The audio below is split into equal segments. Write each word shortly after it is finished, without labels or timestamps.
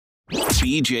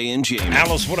BJ and Jamie.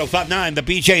 Alice 105.9, the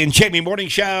BJ and Jamie Morning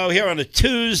Show here on a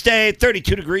Tuesday,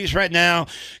 32 degrees right now.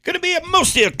 Going to be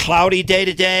mostly a cloudy day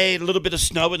today, a little bit of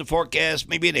snow in the forecast,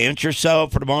 maybe an inch or so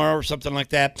for tomorrow or something like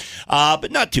that,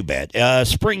 but not too bad.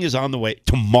 Spring is on the way.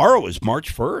 Tomorrow is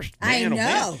March 1st. I know.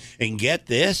 Man. And get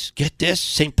this,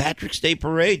 St. Patrick's Day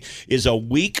Parade is a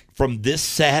week from this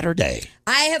Saturday.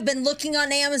 I have been looking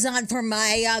on Amazon for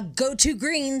my go-to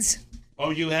greens. Oh,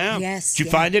 you have? Yes. Did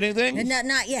you find anything?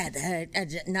 Not yet.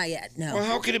 Not yet, no. Well,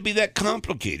 how can it be that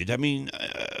complicated? I mean,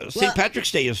 St.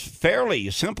 Patrick's Day is fairly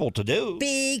simple to do.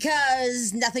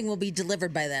 Because nothing will be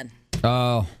delivered by then.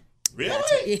 Oh.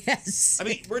 Really? Yes. I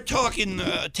mean, we're talking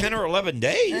 10 or 11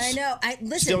 days. I know.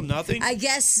 Listen, still nothing? I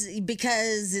guess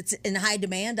because it's in high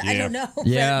demand. I Yeah. don't know.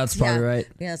 Yeah, that's probably right.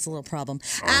 Yeah, it's a little problem.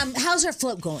 How's our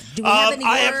float going? Do we have any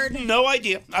I word? have no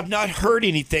idea. I've not heard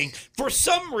anything. For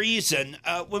some reason,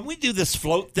 when we do this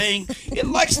float thing, it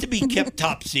likes to be kept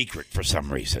top secret for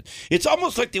some reason. It's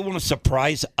almost like they want to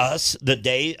surprise us the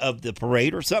day of the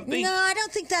parade or something. No, I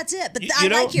don't think that's it. But You I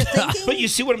know? like your thinking. But you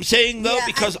see what I'm saying, though? Yeah,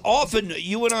 Because often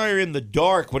you and I are in the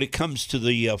dark when it comes to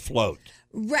the float.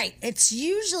 Right. It's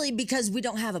usually because we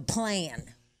don't have a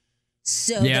plan.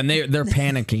 So Yeah, and they're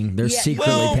panicking. They're Yeah.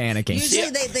 secretly Well, panicking.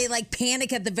 Usually they like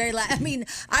panic at the very last. I mean,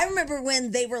 I remember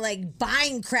when they were like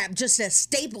buying crap just a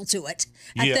staple to it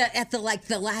at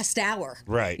the last hour.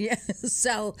 Right. Yeah.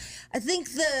 So I think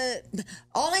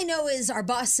all I know is our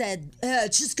boss said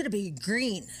it's just gonna be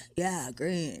green. Yeah,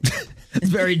 green. It's a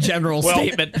very general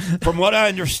statement. From what I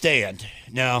understand,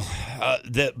 now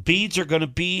the beads are going to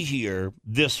be here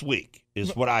this week,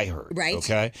 is what I heard. Right.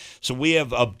 Okay. So we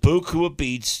have a buku of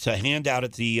beads to hand out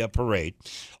at the parade.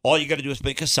 All you got to do is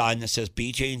make a sign that says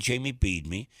BJ and Jamie bead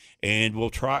me, and we'll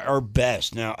try our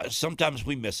best. Now, sometimes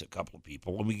we miss a couple of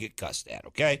people when we get cussed at,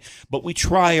 okay? But we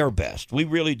try our best. We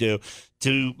really do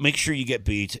to make sure you get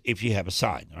beads if you have a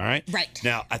sign, all right? Right.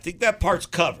 Now, I think that part's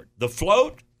covered. The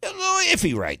float, a little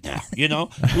iffy right now, you know.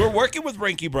 We're working with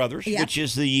Rinky Brothers, Yeah. which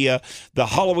is the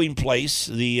Halloween place,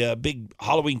 the big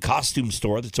Halloween costume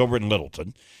store that's over in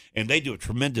Littleton, and they do a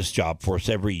tremendous job for us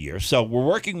every year. So we're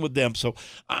working with them. So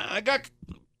I got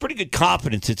pretty good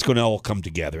confidence it's going to all come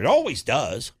together. It always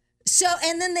does. So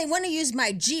and then they want to use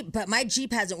my Jeep, but my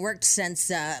Jeep hasn't worked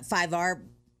since 5R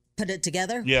put it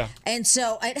together. Yeah. And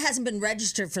so it hasn't been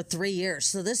registered for 3 years.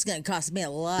 So this is going to cost me a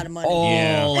lot of money. Oh,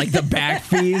 Yeah. like the back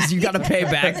fees? You got to pay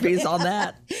back fees on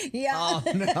that? Yeah. Oh,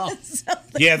 no.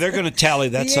 Yeah, they're going to tally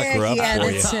that sucker up for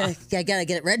you. that's, I got to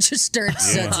get it registered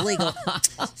so it's legal.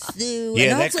 So, Yeah,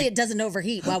 and that hopefully it doesn't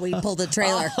overheat while we pull the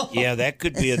trailer. Yeah, that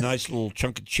could be a nice little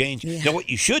chunk of change. Now, what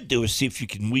you should do is see if you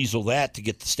can weasel that to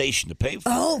get the station to pay for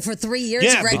it. Oh, for 3 years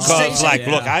Yeah, of because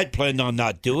registration? look, I had planned on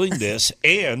not doing this,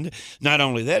 and not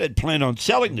only that, I'd planned on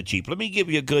selling the Jeep. Let me give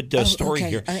you a good story okay.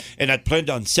 here. All right. And I'd planned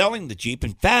on selling the Jeep.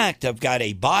 In fact, I've got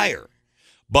a buyer,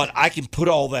 but I can put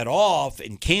all that off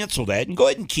and cancel that and go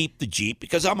ahead and keep the Jeep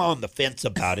because I'm on the fence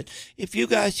about it. If you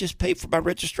guys just pay for my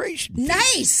registration fee.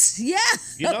 Nice. Yeah.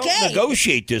 You know, okay.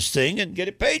 negotiate this thing and get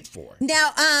it paid for.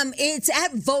 Now, it's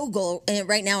at Vogel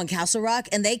right now in Castle Rock,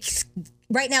 and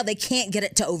right now they can't get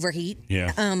it to overheat.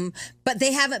 Yeah. But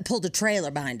they haven't pulled a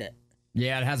trailer behind it.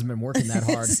 Yeah, it hasn't been working that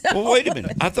hard. Well, wait a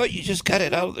minute. I thought you just got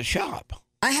it out of the shop.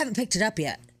 I haven't picked it up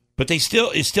yet. But it still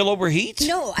overheats?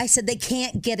 No, I said they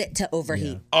can't get it to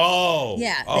overheat. Oh.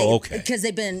 Yeah. Oh, okay.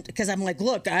 Because I'm like,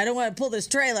 look, I don't want to pull this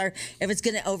trailer if it's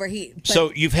going to overheat. But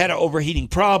So you've had an overheating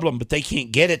problem, but they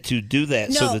can't get it to do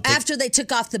that. no, so that after they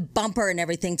took off the bumper and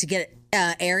everything to get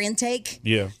air intake.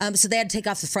 Yeah. So they had to take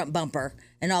off the front bumper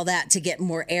and all that to get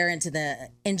more air into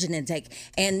the engine intake.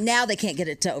 And now they can't get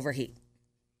it to overheat.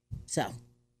 So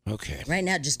Okay. right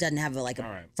now it just doesn't have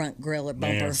a front grill or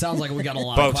bumper. Man. Sounds like we got a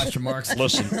lot of Folks, question marks.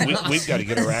 Listen, we've got to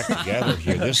get our act together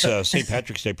here. This St.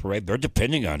 Patrick's Day parade, they're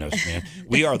depending on us, man.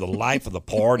 We are the life of the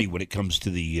party when it comes to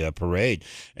the parade,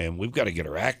 and we've got to get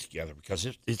our act together because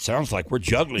it sounds like we're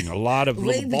juggling a lot of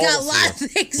little We've balls got a lot here.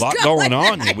 of things A lot going going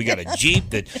on here. We got a Jeep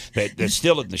that's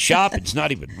still in the shop. It's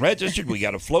not even registered. We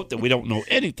got a float that we don't know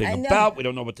anything I know. about. We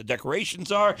don't know what the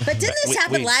decorations are. But didn't this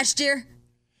happen last year?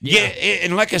 Yeah,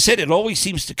 and like I said, it always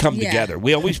seems to come Yeah. together.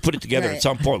 We always put it together Right. at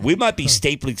some point. We might be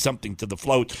stapling something to the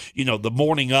float, the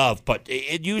morning of, but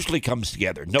it usually comes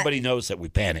together. Nobody knows that we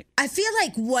panic. I feel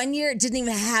like one year it didn't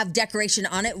even have decoration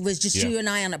on it. It was just Yeah. you and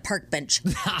I on a park bench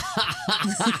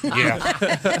Yeah,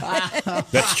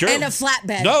 that's true. and a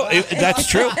flatbed. No, that's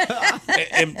true.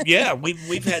 And yeah,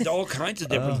 we've had all kinds of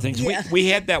different things. Yeah. We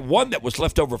had that one that was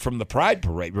left over from the Pride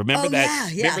Parade. Remember Oh,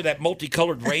 that? yeah. Remember that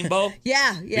multicolored rainbow?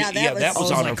 Yeah, that was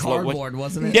on our float. cardboard,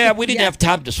 wasn't it? Yeah, we didn't have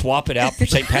time to swap it out for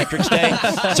St. Patrick's Day,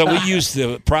 so we used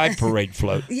the Pride Parade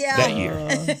float that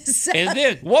year. So- And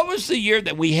then, what was the year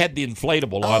that we had the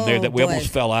inflatable on there that we boy. almost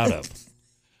fell out of?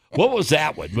 What was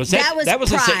that one? That was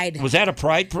Pride. Was that a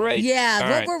Pride Parade? Yeah, All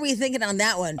what right. were we thinking on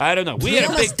that one? I don't know. We We had a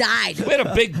almost big, died. We had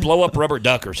a big blow up rubber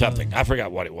duck or something. I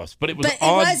forgot what it was, but it was But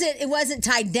on. it wasn't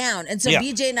tied down. And so Yeah.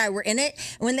 BJ and I were in it.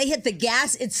 And when they hit the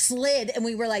gas, it slid and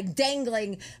we were like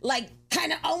dangling, like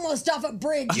kind of almost off a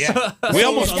bridge. Yeah, we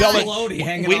almost fell in. Floaty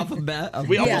hanging we- off a bed.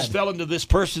 We almost fell into this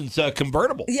person's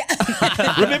convertible. Yeah.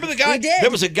 Remember the guy? We did. There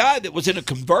was a guy that was in a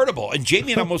convertible, and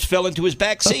Jamie almost fell into his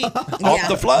back seat off Yeah.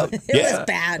 the float. It Yeah, was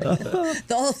bad.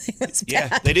 The whole thing was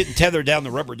bad. yeah. They didn't tether down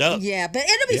the rubber duck. Yeah, but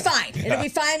it'll be fine. It'll be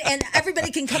fine, and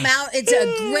everybody can come out. It's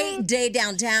a great day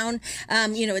downtown.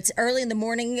 It's early in the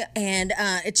morning, and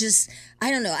it just,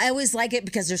 I don't know. I always like it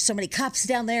because there's so many cops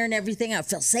down there and everything. I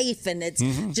feel safe, and it's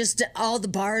just all the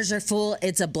bars are full.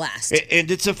 It's a blast.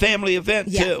 And it's a family event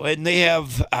Yeah. too, and they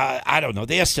have I don't know.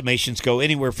 The estimations go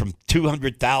anywhere from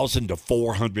 200,000 to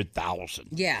 400,000.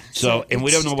 Yeah. So, and we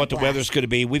it's don't know just what a the blast. weather's going to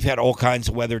be. We've had all kinds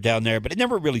of weather down there, but it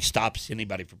never really stops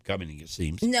anybody from coming. It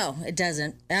seems. No, it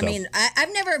doesn't. I So- mean,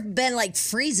 I've never been like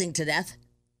freezing to death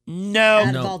No,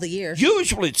 out of all the years.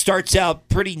 Usually it starts out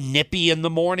pretty nippy in the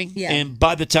morning, Yeah. and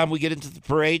by the time we get into the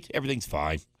parade, everything's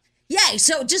fine. Yeah,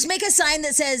 so just make a sign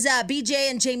that says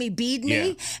BJ and Jamie bead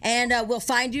me, Yeah. and we'll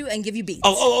find you and give you beads.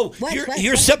 What, Here's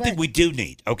what, something what? we do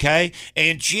need, okay?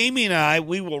 And Jamie and I,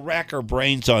 we will rack our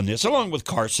brains on this, along with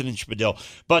Carson and Spadil,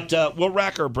 but we'll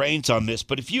rack our brains on this.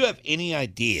 But if you have any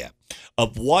idea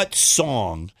of what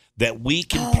song that we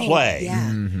can play,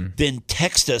 yeah. then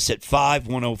text us at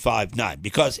 51059.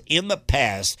 Because in the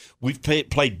past, we've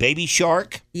played Baby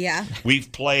Shark. Yeah,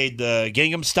 We've played the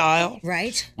Gangnam Style.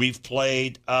 right. We've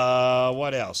played,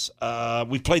 what else?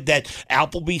 We played that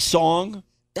Applebee song.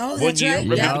 Oh, One that's year, right.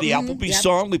 remember Yep. the Mhm. Applebee Yep.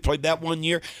 song? We played that one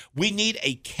year. We need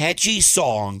a catchy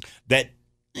song that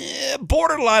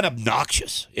borderline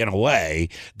obnoxious in a way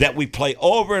that we play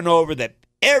over and over. That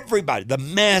everybody, the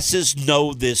masses,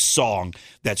 know this song.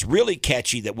 That's really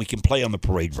catchy that we can play on the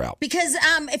parade route. Because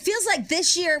it feels like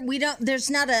this year there's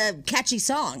not a catchy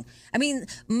song. I mean,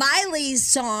 Miley's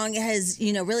song has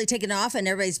really taken off, and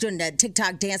everybody's doing a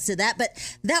TikTok dance to that. But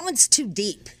that one's too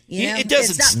deep. It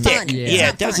doesn't it's not stick. Fun. Yeah, It's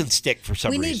not it doesn't fun. stick for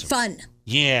some We reason. need fun.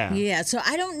 Yeah. Yeah, so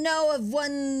I don't know of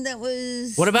one that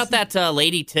was. What about that the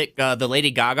Lady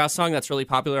Gaga song that's really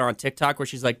popular on TikTok, where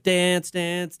she's like, dance,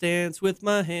 dance, dance with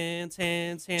my hands.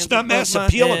 It's not above mass my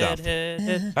appeal head, enough.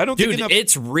 head. I don't think Dude, enough.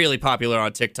 it's really popular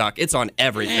on TikTok. It's on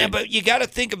everything. Yeah, but you got to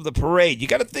think of the parade. You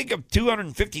got to think of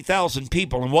 250,000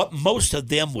 people and what most of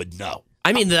them would know.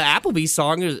 I mean, the Applebee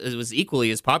song was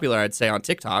equally as popular, I'd say, on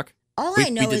TikTok. All We- I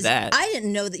know we did is that. I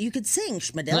didn't know that you could sing,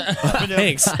 Schmidl.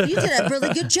 Thanks. You did a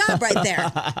really good job right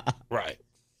there. Right.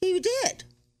 You did.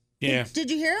 Yeah.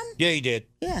 Did you hear him? Yeah, he did.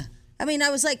 Yeah. I mean, I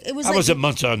was like, it was. I like, wasn't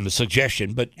much on the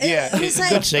suggestion, but yeah, it was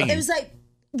good like, singing. it was like,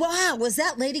 wow, was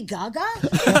that Lady Gaga?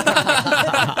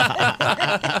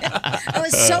 It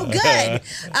was so good.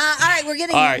 All right, we're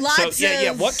getting All right, lots so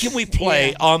yeah. of. What can we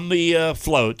play on the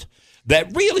float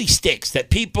that really sticks? That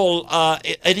people, an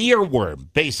earworm,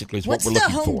 basically, is What's what we're the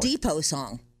looking Home for. Depot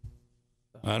song?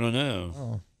 I don't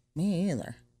know. Me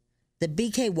either. The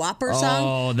BK Whopper song?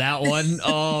 Oh, that one.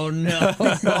 Oh no.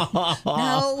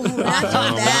 No, we're not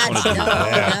doing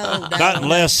that. No. Not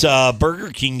unless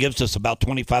Burger King gives us about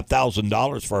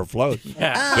 $25,000 for our float.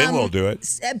 Then we'll do it.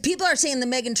 People are saying the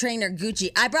Meghan Trainor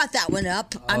Gucci. I brought that one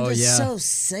up. I'm Oh, just yeah. so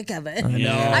sick of it.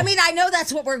 know. I mean, I know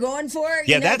that's what we're going for.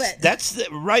 Yeah, you know, that's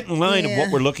right in line of Yeah. what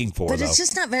we're looking for, But though. it's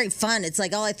just not very fun. It's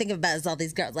like all I think about is all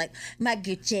these girls like my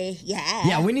Gucci, yeah.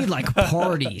 Yeah, we need like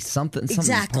party something.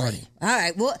 exactly. Party. All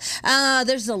right. Well,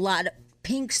 there's a lot.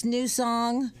 Pink's new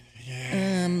song.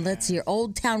 Let's see.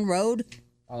 Old Town Road.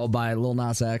 Oh, by Lil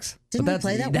Nas X. Didn't we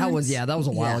play that once? That was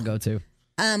a while Yeah. ago too.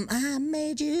 I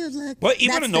made you look. Well,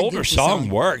 even That's an the older Gucci song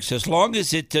works as long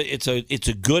as it's a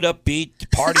good upbeat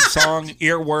party song,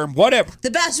 earworm, whatever.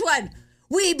 The best one.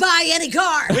 We buy any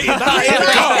car. We buy any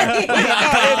car. We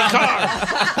buy any car.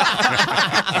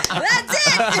 That's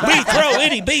it. We throw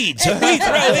any beads. We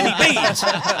throw any beads.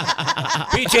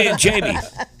 BJ and Jamie.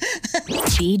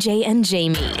 BJ and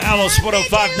Jamie. Alice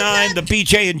 1059, the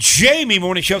BJ and Jamie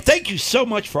Morning Show. Thank you so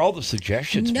much for all the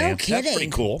suggestions, No man. kidding. That's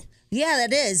pretty cool. Yeah,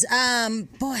 that is.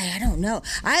 Boy, I don't know.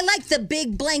 I like the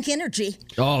Big Blank Energy.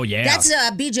 Oh yeah. That's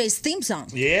BJ's theme song.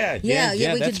 Yeah, Yeah, we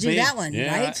that's could do me. that one,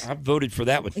 yeah, right? I voted for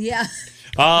that one. Yeah.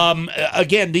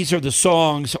 Again, these are the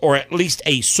songs, or at least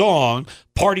a song,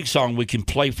 party song we can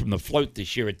play from the float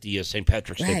this year at the St.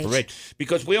 Patrick's Day Right. Parade,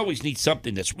 because we always need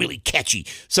something that's really catchy,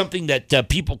 something that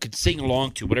people can sing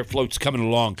along to when our float's coming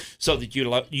along, so that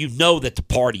you know that the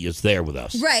party is there with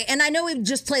us. Right, and I know we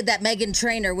just played that Meghan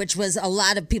Trainor, which was a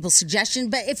lot of people's suggestion,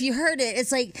 but if you heard it,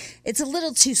 it's like, it's a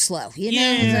little too slow, you know?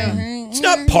 Yeah. It's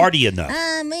not party enough.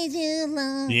 I made you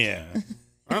love. Yeah.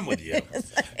 I'm with you.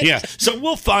 Yeah, so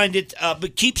we'll find it,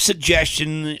 but keep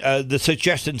the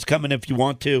suggestions coming if you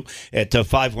want to at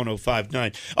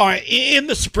 51059. All right, in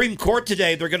the Supreme Court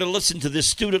today, they're going to listen to this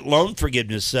student loan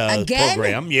forgiveness Again?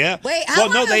 program. Yeah. Wait, how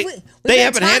long they have we they been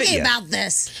haven't had it talking yet. about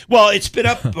this? Well, it's been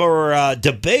up for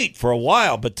debate for a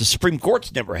while, but the Supreme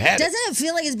Court's never had it. Doesn't it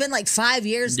feel like it's been like 5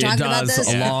 years It talking about does,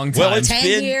 this? a long Well, time. it's 10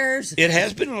 been years? It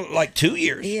has been like 2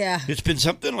 years. Yeah. It's been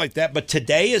something like that. But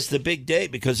today is the big day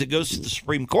because it goes to the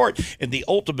Supreme Court, and the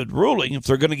ultimate ruling, if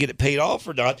they're going to get it paid off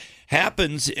or not,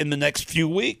 happens in the next few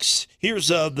weeks. Here's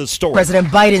the story. President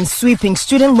Biden's sweeping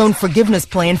student loan forgiveness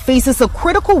plan faces a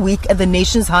critical week at the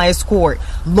nation's highest court.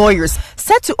 Lawyers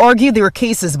set to argue their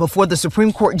cases before the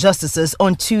Supreme Court justices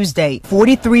on Tuesday.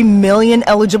 43 million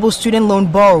eligible student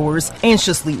loan borrowers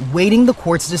anxiously waiting the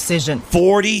court's decision.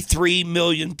 43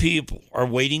 million people are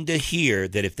waiting to hear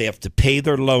that if they have to pay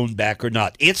their loan back or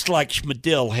not. It's like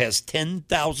Schmidl has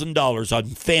 $10,000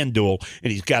 on FanDuel,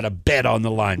 and he's got a bet on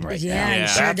the line right Yeah, now. it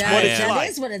sure That's does. what it's That like.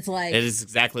 is what it's like. It is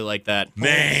exactly like that.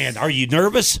 Man, are you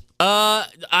nervous?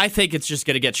 I think it's just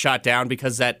going to get shot down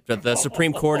because the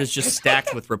Supreme Court is just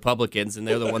stacked with Republicans, and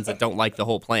they're the ones that don't like the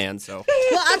whole plan. So,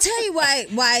 Well, I'll tell you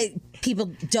why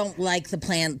people don't like the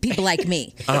plan. People like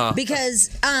me, because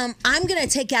I'm going to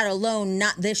take out a loan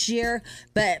not this year,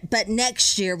 but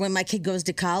next year when my kid goes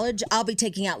to college, I'll be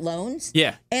taking out loans.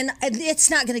 Yeah. and it's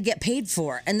not going to get paid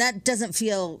for, and that doesn't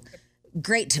feel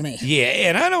great to me. Yeah,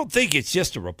 and I don't think it's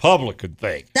just a Republican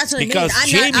thing. That's what I mean. because I'm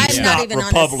Jamie's not even on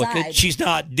his Republican. side. She's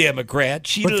not Democrat.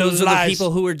 She but those are the lies.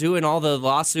 people who are doing all the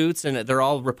lawsuits, and they're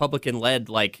all Republican-led,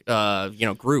 like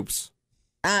groups.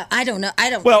 I don't know. I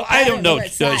don't know,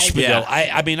 what side. Schmidl.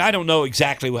 Yeah. I mean, I don't know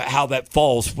exactly how that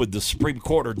falls with the Supreme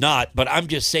Court or not, but I'm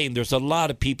just saying there's a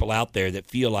lot of people out there that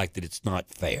feel like that it's not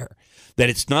fair. That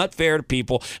it's not fair to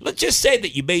people. Let's just say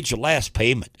that you made your last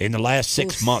payment in the last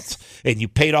 6 months and you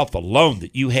paid off a loan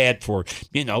that you had for,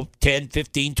 $10,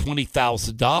 $15,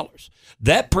 $20,000.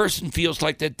 That person feels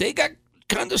like that they got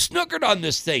kind of snookered on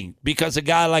this thing because a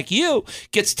guy like you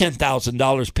gets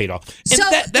 $10,000 paid off. And So-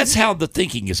 that's how the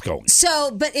thinking is going.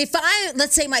 So, but if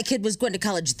let's say my kid was going to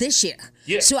college this year,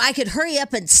 Yeah. so I could hurry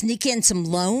up and sneak in some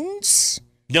loans.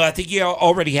 No, I think you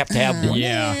already have to have one.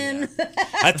 Yeah. Man.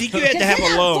 I think you had to have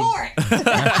a loan. For it.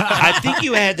 I think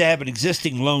you had to have an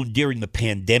existing loan during the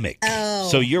pandemic. Oh.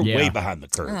 So you're Yeah. way behind the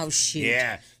curve. Oh, shoot.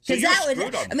 Yeah. So Because you're that screwed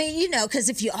would, on I mean, because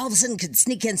if you all of a sudden could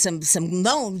sneak in some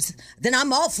loans, then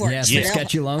I'm all for Yeah, it. some you know?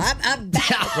 sketchy loans. I'm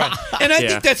back. And I Yeah.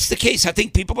 think that's the case. I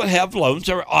think people that have loans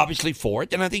are obviously for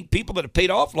it, and I think people that have paid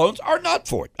off loans are not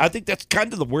for it. I think that's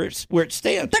kind of where it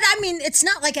stands. But I mean, it's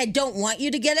not like I don't want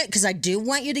you to get it, because I do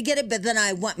want you to get it, but then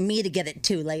I want me to get it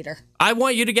too later. I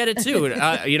want you to get it too.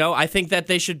 I think that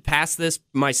they should pass this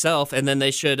myself, and then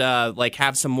they should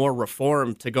have some more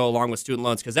reform to go along with student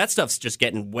loans, because that stuff's just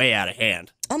getting way out of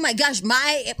hand. Oh my gosh,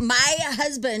 my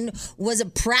husband was a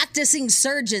practicing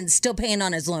surgeon still paying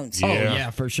on his loans. Oh, yeah,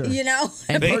 for sure. You know?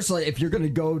 And personally, if you're going to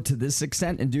go to this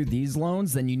extent and do these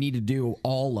loans, then you need to do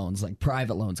all loans, like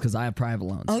private loans, because I have private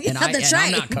loans. Oh, yeah, and that's I'm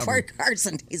right. not Poor covered.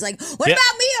 Carson. He's like, what Yeah.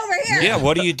 about me over here? Yeah,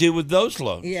 what do you do with those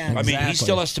loans? Yeah. I mean, he Exactly.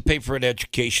 still has to pay for an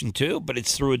education too, but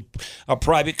it's through a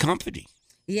private company.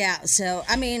 Yeah, so,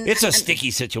 I mean. It's a sticky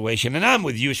situation, and I'm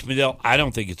with you, Schmidl. I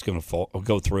don't think it's going to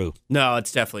go through. No,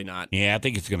 it's definitely not. Yeah, I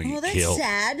think it's going to Well, get that's killed.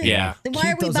 sad. Yeah. Then why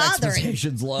Keep are we those bothering?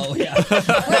 expectations low. Yeah.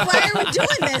 Why are we doing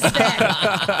this then?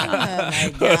 Oh,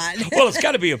 my God. Well, it's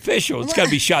got to be official. It's got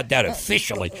to be shot down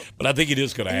officially, but I think it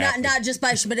is going to Not, happen. not just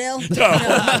by Schmidl? No,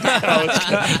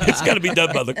 it's got to be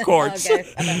done by the courts.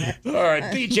 Okay. All right,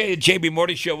 BJ and Jamie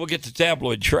Morning Show. We'll get to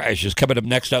tabloid trash is coming up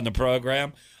next on the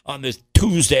program on this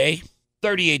Tuesday.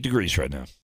 38 degrees right now.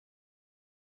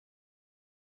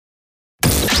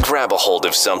 Grab a hold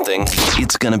of something.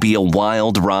 It's going to be a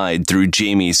wild ride through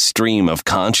Jamie's stream of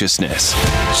consciousness.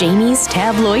 Jamie's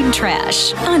Tabloid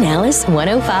Trash on Alice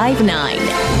 105.9.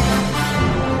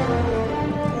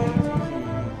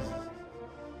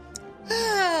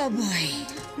 Oh,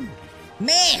 boy.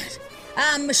 Man.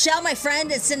 Michelle, my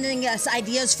friend, is sending us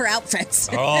ideas for outfits.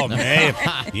 Oh, man.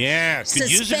 Yeah,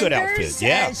 could use a good outfit.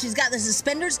 Yeah. She's got the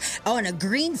suspenders. Oh, and a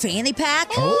green fanny pack.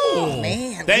 Oh,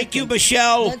 man. Thank you,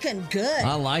 Michelle. Looking good.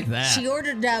 I like that. She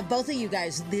ordered both of you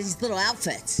guys these little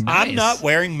outfits. I'm not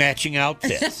wearing matching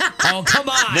outfits. Oh, come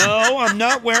on. No, I'm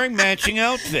not wearing matching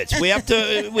outfits. We have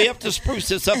to spruce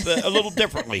this up a little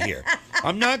differently here.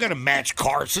 I'm not going to match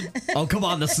Carson. Oh, come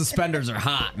on. The suspenders are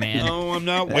hot, man. No, I'm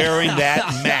not wearing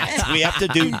that match. We have to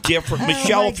do different.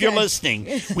 Michelle, if you're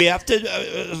listening, we have to,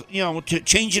 to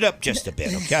change it up just a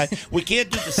bit, okay? We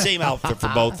can't do the same outfit for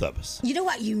both of us. You know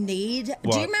what you need?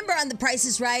 What? Do you remember on The Price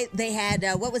is Right, they had,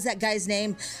 what was that guy's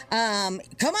name?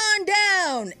 Come on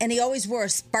down. And he always wore a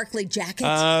sparkly jacket.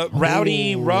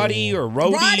 Roddy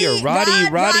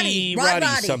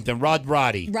something. Rod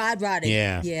Roddy. Rod Roddy.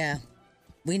 Yeah. Yeah.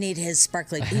 We need his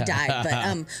sparkly, he died,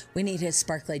 but we need his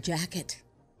sparkly jacket.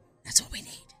 That's what we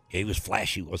need. He was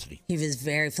flashy, wasn't he? He was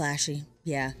very flashy.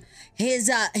 Yeah.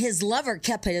 His lover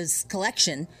kept his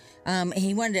collection.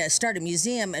 He wanted to start a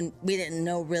museum, and we didn't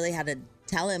know really how to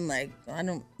tell him, like, I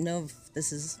don't know if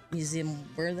this is museum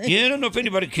worthy. Yeah, I don't know if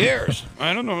anybody cares.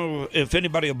 I don't know if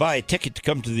anybody will buy a ticket to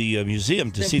come to the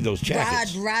museum to see those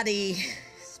jackets. Roddy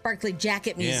sparkly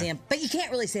jacket museum. Yeah. But you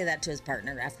can't really say that to his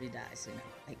partner after he dies, you know.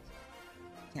 Like,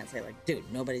 you can't say, like, dude,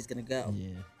 nobody's going to go.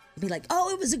 Yeah. Be like,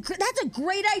 oh, that's a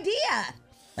great idea.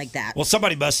 Like that. Well,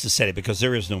 somebody must have said it because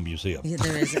there is no museum. Yeah,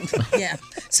 there isn't. Yeah.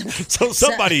 So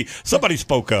somebody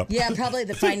spoke up. Yeah, probably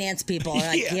the finance people are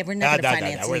like, we're never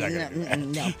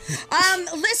financing. No.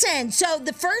 Listen, so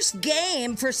the first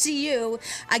game for CU,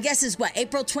 I guess, is what,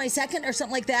 April 22nd or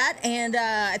something like that, and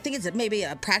I think it's maybe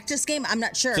a practice game. I'm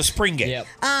not sure. It's a spring game. Yep.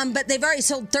 But they've already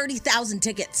sold 30,000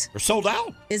 tickets. They're sold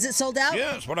out. Is it sold out?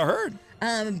 Yeah, that's what I heard.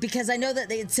 Because I know that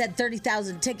they had said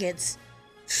 30,000 tickets.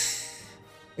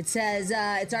 It says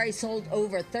it's already sold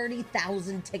over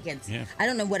 30,000 tickets. Yeah. I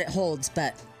don't know what it holds,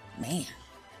 but man,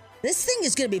 this thing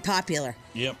is going to be popular.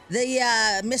 Yep. The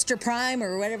Mr. Prime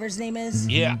or whatever his name is.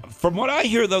 Yeah. From what I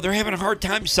hear, though, they're having a hard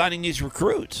time signing these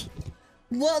recruits.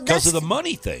 Well, because of the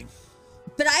money thing.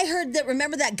 But I heard that.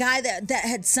 Remember that guy that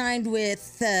had signed with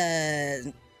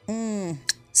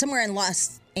somewhere in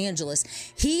Los Angeles?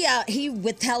 He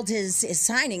withheld his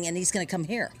signing, and he's going to come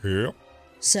here. Yeah.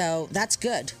 So that's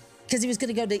good. Because he was going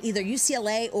to go to either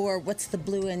UCLA or what's the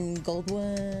blue and gold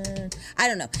one? I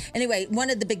don't know. Anyway, one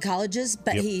of the big colleges,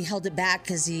 but he held it back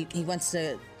because he wants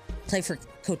to play for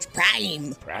Coach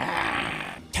Prime.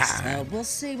 Prime time. So we'll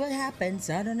see what happens.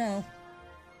 I don't know.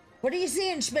 What are you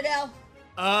seeing, Spadell?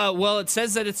 Well, it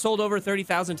says that it sold over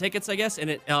 30,000 tickets, I guess,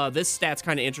 and this stat's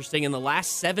kind of interesting. In the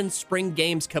last 7 spring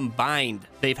games combined,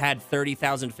 they've had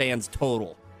 30,000 fans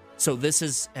total. So this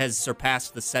has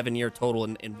surpassed the 7-year total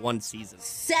in one season.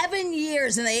 7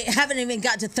 years, and they haven't even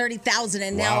got to 30,000,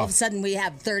 and now all of a sudden we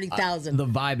have 30,000. The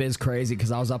vibe is crazy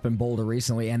because I was up in Boulder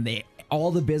recently, and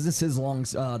all the businesses along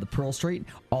the Pearl Street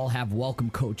all have Welcome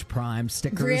Coach Prime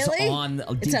stickers on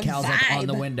decals on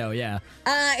the window. Yeah.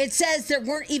 It says there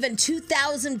weren't even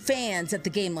 2,000 fans at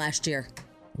the game last year.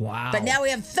 Wow. But now we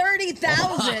have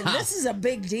 30,000. Wow. This is a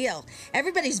big deal.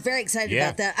 Everybody's very excited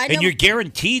about that. I know. And you're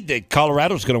guaranteed that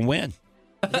Colorado's going to win.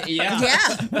 Yeah.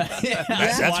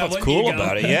 That's what's cool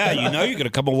about it. Yeah, you know you're going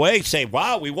to come away and say,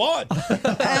 wow, we won.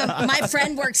 My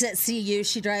friend works at CU.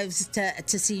 She drives to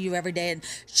CU every day, and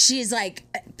she's like,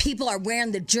 people are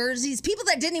wearing the jerseys. People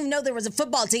that didn't even know there was a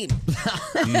football team.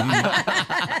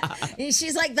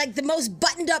 She's like the most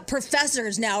buttoned up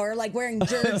professors now are like wearing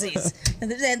jerseys.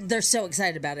 And they're so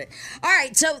excited about it. All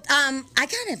right, so I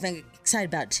kind of am excited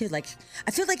about it too. Like,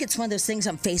 I feel like it's one of those things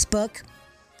on Facebook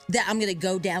that I'm going to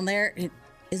go down there.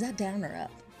 Is that down or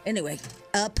up? Anyway,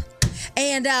 up.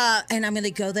 And I'm going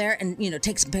to go there and,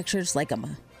 take some pictures like I'm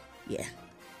a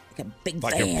big fan.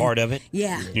 Like you're part of it?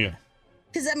 Yeah. Yeah.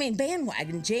 Because,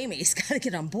 bandwagon Jamie's got to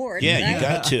get on board. Yeah, right? You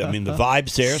got to. The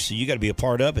vibe's there, so you got to be a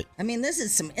part of it. This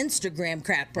is some Instagram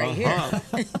crap right here.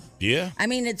 Yeah.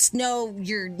 It's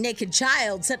your naked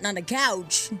child sitting on a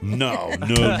couch. No.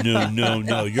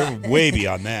 You're way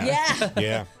beyond that. Yeah.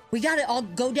 Yeah. We got to all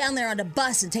go down there on a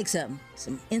bus and take some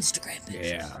Instagram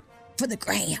pictures. Yeah. For the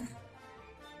gram.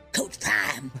 Coach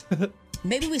Prime.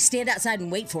 Maybe we stand outside and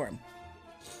wait for him.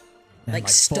 Like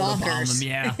stalkers.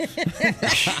 Yeah.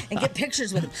 And get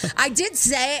pictures with him. I did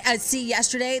see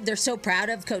yesterday, they're so proud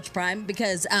of Coach Prime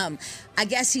because I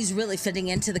guess he's really fitting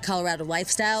into the Colorado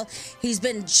lifestyle. He's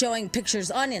been showing pictures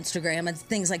on Instagram and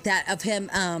things like that of him.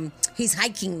 He's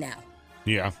hiking now.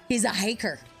 Yeah. He's a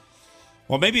hiker.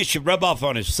 Well, maybe it should rub off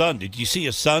on his son. Did you see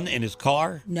his son in his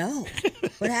car? No.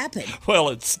 What happened? Well,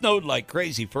 it snowed like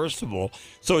crazy, first of all.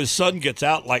 So his son gets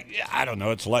out like, I don't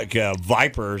know, it's like a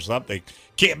viper or something.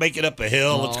 Can't make it up a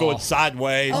hill. It's going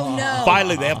sideways. Oh, no.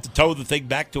 Finally, they have to tow the thing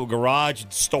back to a garage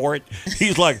and store it.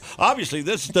 He's like, obviously,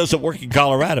 this doesn't work in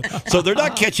Colorado. So they're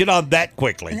not catching on that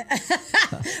quickly.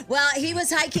 Well, he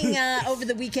was hiking over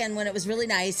the weekend when it was really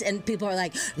nice, and people are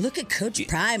like, look at Coach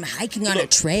Prime hiking on a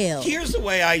trail. Here's the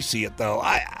way I see it, though.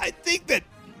 I think that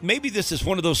maybe this is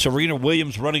one of those Serena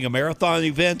Williams running a marathon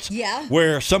events. Yeah.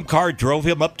 Where some car drove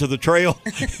him up to the trail,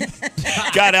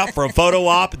 got out for a photo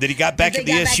op, and then he got back in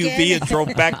the SUV and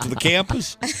drove back to the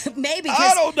campus. Maybe.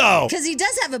 I don't know. Because he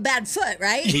does have a bad foot,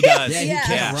 right? He does. Yeah,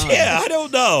 he can't run. Yeah, I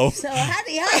don't know. So how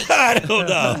do you hike? I don't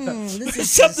know. This There's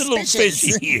is something a little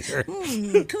suspicious. fishy here.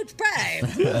 Coach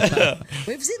Prime.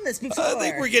 We've seen this before. I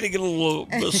think we're getting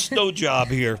a snow job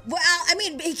here. Well, I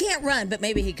mean, he can't run, but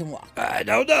maybe he can walk. I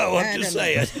don't know. I I'm just don't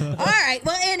know. saying. All right.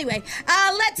 Well, anyway,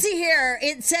 let's see here.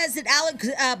 It says that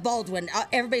Alec Baldwin,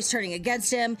 everybody's turning against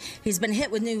him. He's been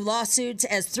hit with new lawsuits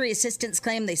as 3 assistants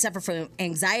claim they suffer from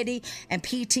anxiety and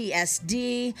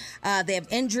PTSD. They have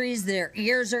injuries. Their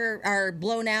ears are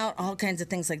blown out, all kinds of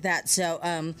things like that.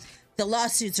 So the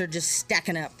lawsuits are just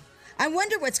stacking up. I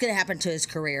wonder what's going to happen to his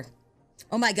career.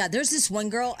 Oh, my God. There's this one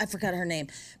girl. I forgot her name.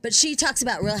 But she talks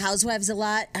about Real Housewives a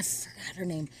lot. I forgot her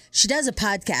name. She does a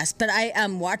podcast, but I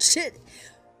watched it.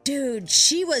 Dude,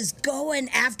 she was going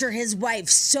after his wife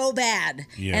so bad.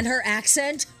 Yeah. And her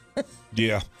accent.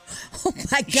 Yeah. Oh,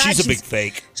 my God. She's a big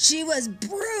fake. She was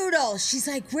brutal. She's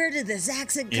like, where did this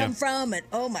accent come from? And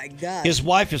oh, my God. His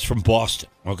wife is from Boston,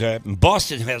 okay? And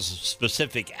Boston has a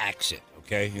specific accent,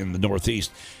 okay, in the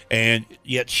Northeast. And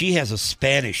yet she has a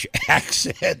Spanish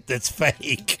accent that's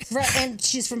fake. And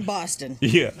she's from Boston.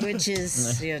 Yeah. Which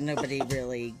is, nobody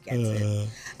really gets it.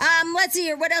 Let's see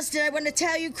here. What else did I want to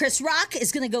tell you? Chris Rock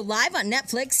is going to go live on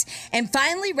Netflix and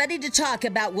finally ready to talk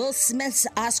about Will Smith's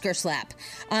Oscar slap.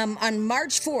 On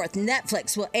March 4th,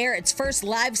 Netflix will air its first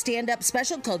live stand-up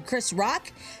special called Chris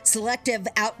Rock, Selective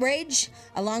Outrage,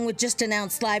 along with just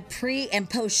announced live pre- and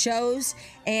post shows.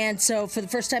 And so for the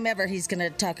first time ever, he's going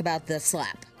to talk about the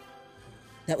slap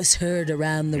that was heard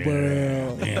around the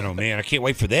world. Man, oh, man, I can't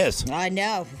wait for this. I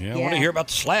know. Yeah, I want to hear about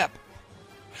the slap.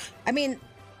 I mean,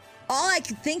 all I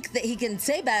could think that he can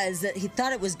say about it is that he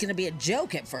thought it was going to be a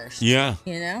joke at first. Yeah.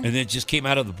 You know? And then it just came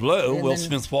out of the blue. And Will then-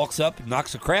 Smith walks up and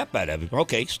knocks the crap out of him.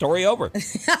 Okay, story over.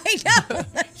 I know.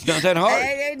 It's not that hard.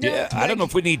 I know. Yeah, I don't know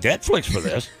if we need Netflix for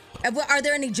this. Are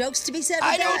there any jokes to be said with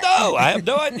I that? don't know. I have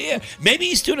no idea. Maybe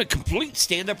he's doing a complete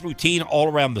stand-up routine all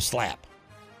around the slap.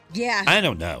 Yeah. I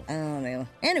don't know. I don't know.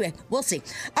 Anyway, we'll see.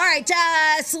 All right,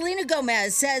 Selena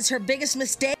Gomez says her biggest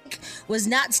mistake was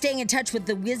not staying in touch with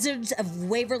the Wizards of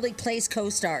Waverly Place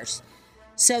co-stars.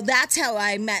 So that's how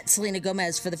I met Selena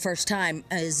Gomez for the first time.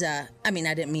 I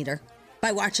didn't meet her.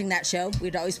 By watching that show.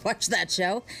 We'd always watch that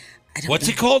show. What's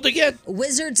it called again?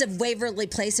 Wizards of Waverly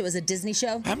Place. It was a Disney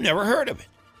show. I've never heard of it.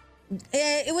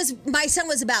 It was, my son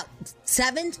was about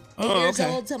 7, 8 years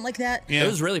old, something like that. Yeah. It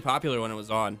was really popular when it was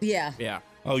on. Yeah. Yeah.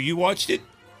 Oh, you watched it?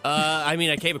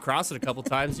 I came across it a couple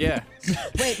times, yeah.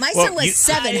 Wait, my son was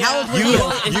 7. How old were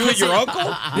you? You and your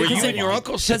uncle? Were you and your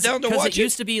uncle sit down to Because watch it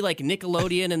used to be like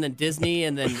Nickelodeon and then Disney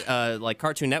and then like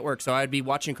Cartoon Network. So I'd be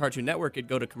watching Cartoon Network, it'd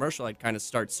go to commercial, I'd kind of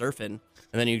start surfing.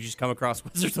 And then you just come across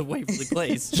Wizards of Waverly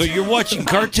Place. So you're watching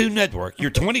Cartoon Network.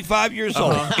 You're 25 years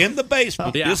old in the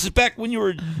basement. Yeah. This is back when you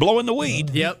were blowing the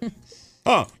weed. Yep.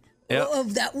 Huh. Yep. Oh,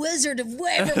 that Wizard of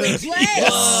Waverly Place.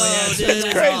 Oh, yeah,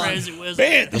 That's crazy. Wizard.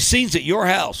 Man, the scenes at your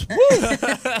house. Woo,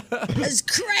 That's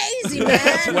crazy, man.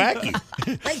 that's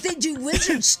wacky. Like they do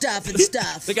wizard stuff and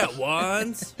stuff. They got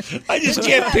wands. I just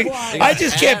can't can't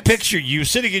hats. picture you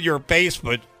sitting in your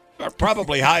basement,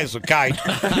 probably high as a kite,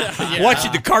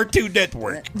 watching the Cartoon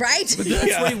Network. Right? That's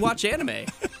where you watch anime.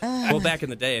 Well, back in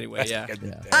the day, anyway, yeah.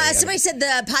 Somebody said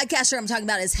the podcaster I'm talking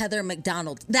about is Heather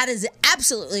McDonald. That is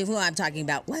absolutely who I'm talking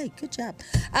about. Wait, good job.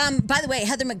 By the way,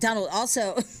 Heather McDonald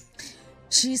also,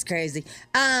 she's crazy.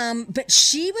 But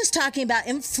she was talking about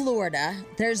in Florida,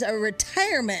 there's a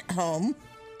retirement home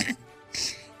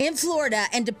in Florida,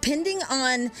 and depending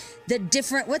on the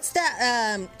different, what's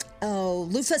that,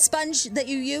 loofah sponge that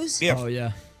you use? Yeah. Oh,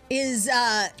 yeah.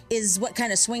 Is what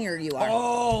kind of swinger you are.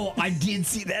 Oh, I did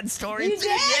see that story You too.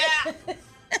 did? Yeah.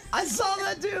 I saw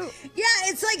that too. Yeah,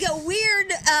 it's like a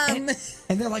weird.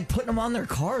 And they're like putting them on their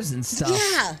cars and stuff.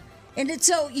 Yeah, and it's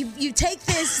so you take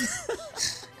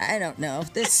this. I don't know.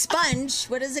 This sponge,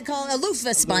 what is it called? A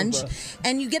loofah sponge.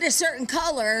 And you get a certain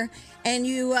color, and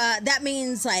you that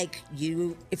means like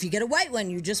if you get a white one,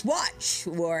 you just watch.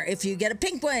 Or if you get a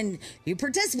pink one, you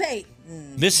participate.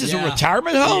 This is a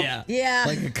retirement home? Yeah.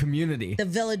 Like a community. The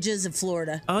villages of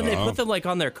Florida. Oh, they put them like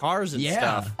on their cars and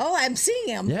stuff. Oh, I'm seeing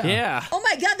them. Yeah. Oh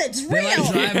my God, that's real. They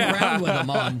like drive around with them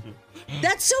on.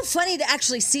 That's so funny to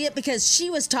actually see it because she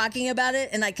was talking about it,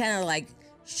 and I kind of like,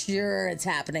 sure, it's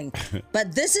happening.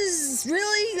 But this is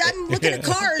really, I'm looking at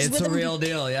cars. It's with a them. real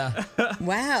deal, yeah.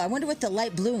 Wow, I wonder what the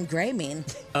light blue and gray mean.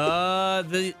 So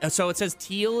it says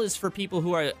teal is for people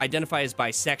who identify as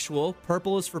bisexual.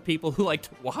 Purple is for people who like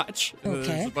to watch. Okay.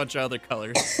 There's a bunch of other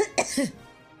colors.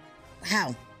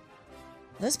 Wow.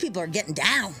 Those people are getting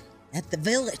down at the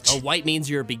village. Oh, white means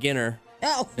you're a beginner.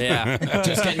 Oh. Yeah.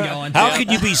 Just getting going. How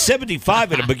could you be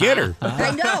 75 and a beginner? I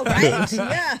know, right?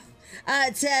 Yeah.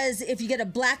 It says if you get a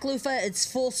black loofah,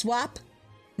 it's full swap.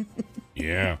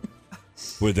 Yeah.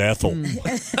 With Ethel.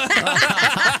 Yeah.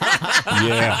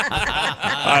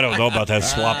 I don't know about that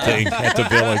swap thing at the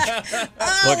village.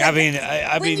 Look, I mean,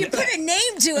 when you put a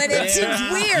name to it, it seems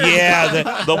weird.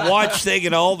 Yeah, the watch thing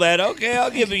and all that. Okay, I'll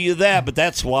give you that, but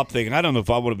that swap thing, I don't know if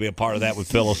I want to be a part of that with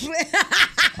Phyllis.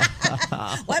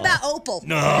 What about Opal?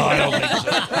 No, I don't think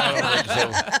so.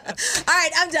 All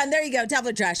right, I'm done. There you go.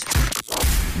 Tablet trash.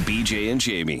 BJ and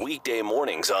Jamie. Weekday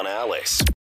mornings on Alice.